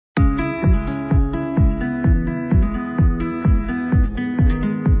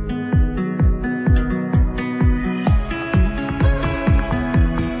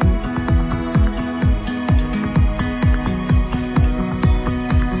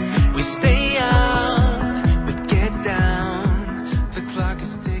We stay out, we get down, the clock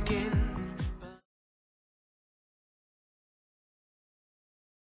is ticking.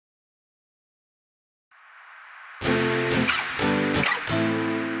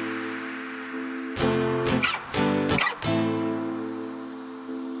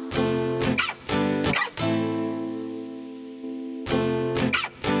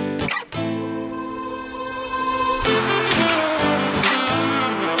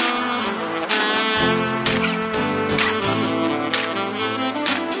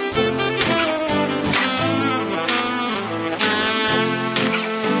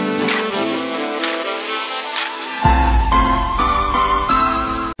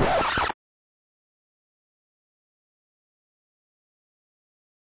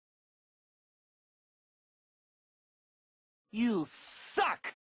 You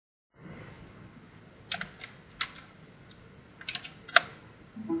suck!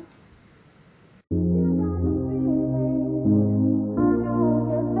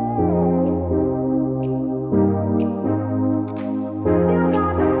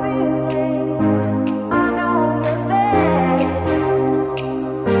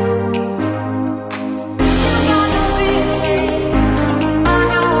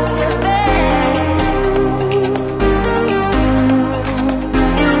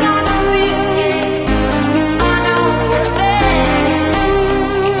 You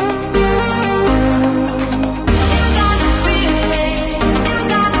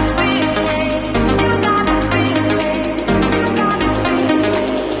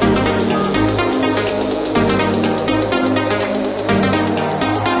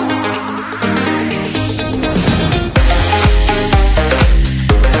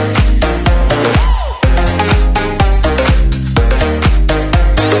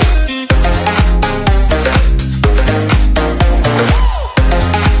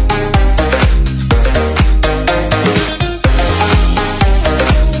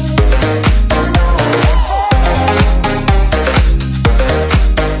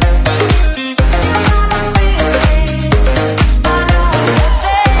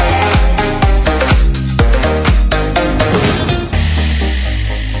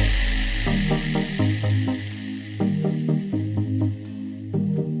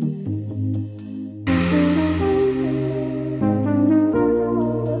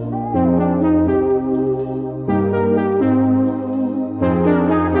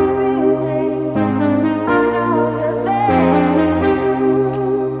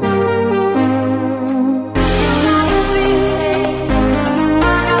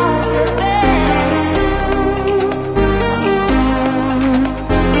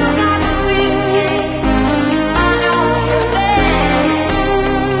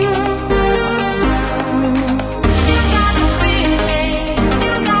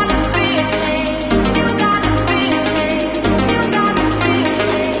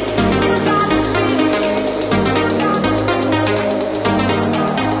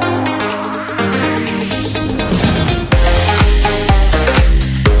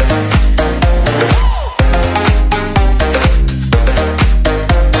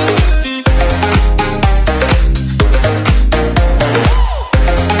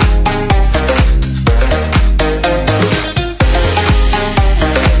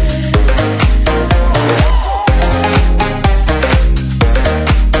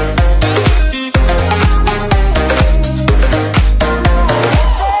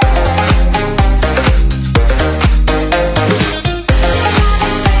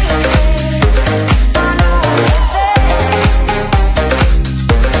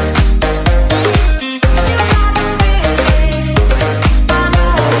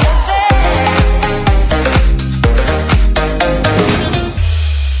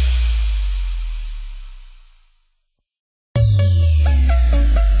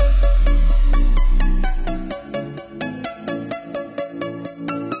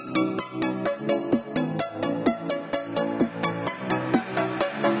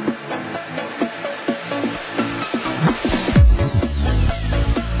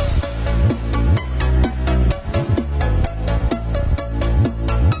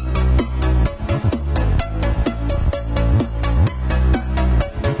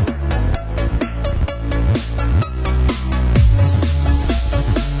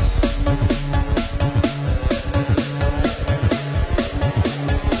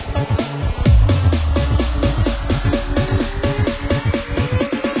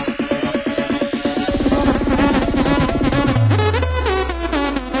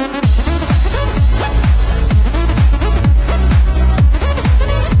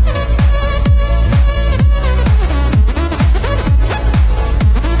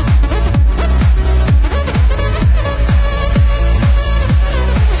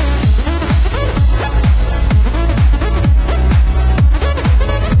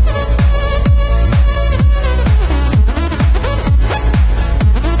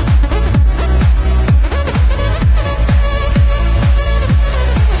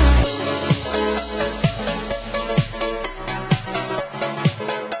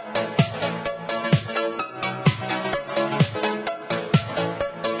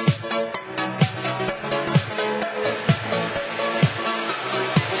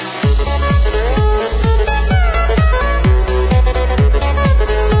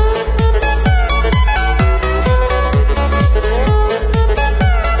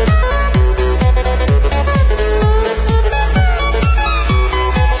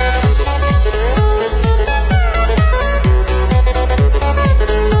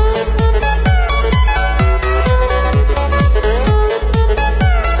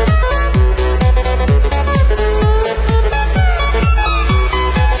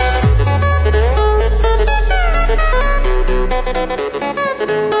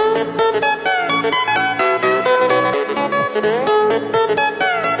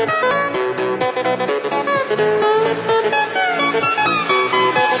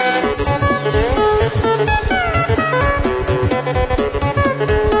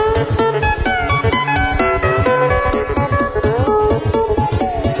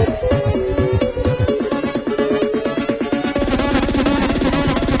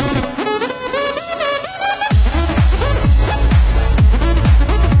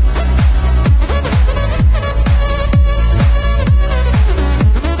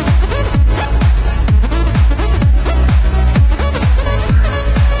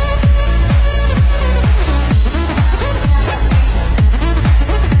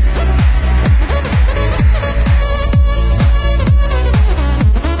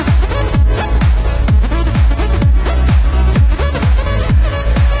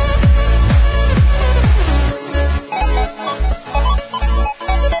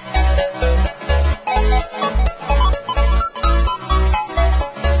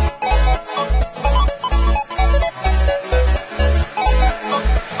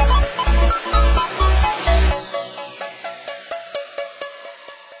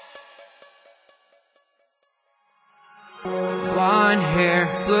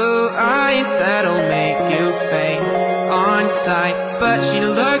blue eyes that'll make you faint on sight, but she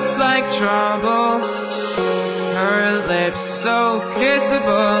looks like trouble. Her lips so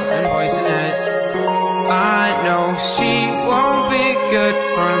kissable and poisonous. I know she won't be good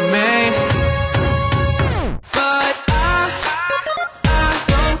for me, but I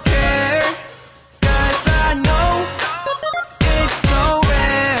don't care, 'cause I know it's so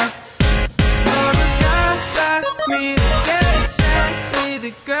rare for a guy like me to get a chance with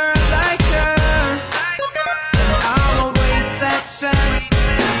a girl like her. And I won't waste that chance,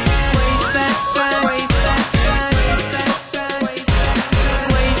 waste that chance, waste that chance, waste that chance,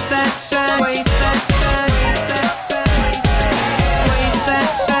 waste that chance, waste that chance, waste that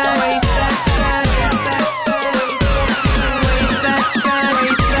chance, waste that chance, waste that chance,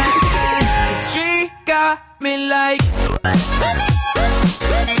 waste that chance. 'Cause she got me like.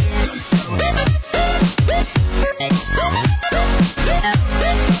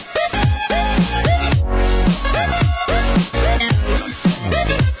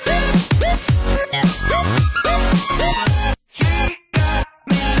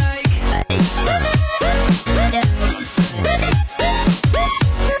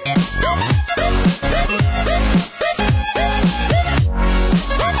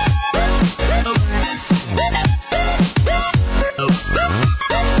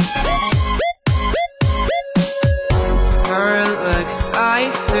 Her looks, I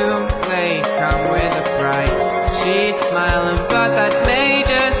assume they come with a price. She's smiling, but that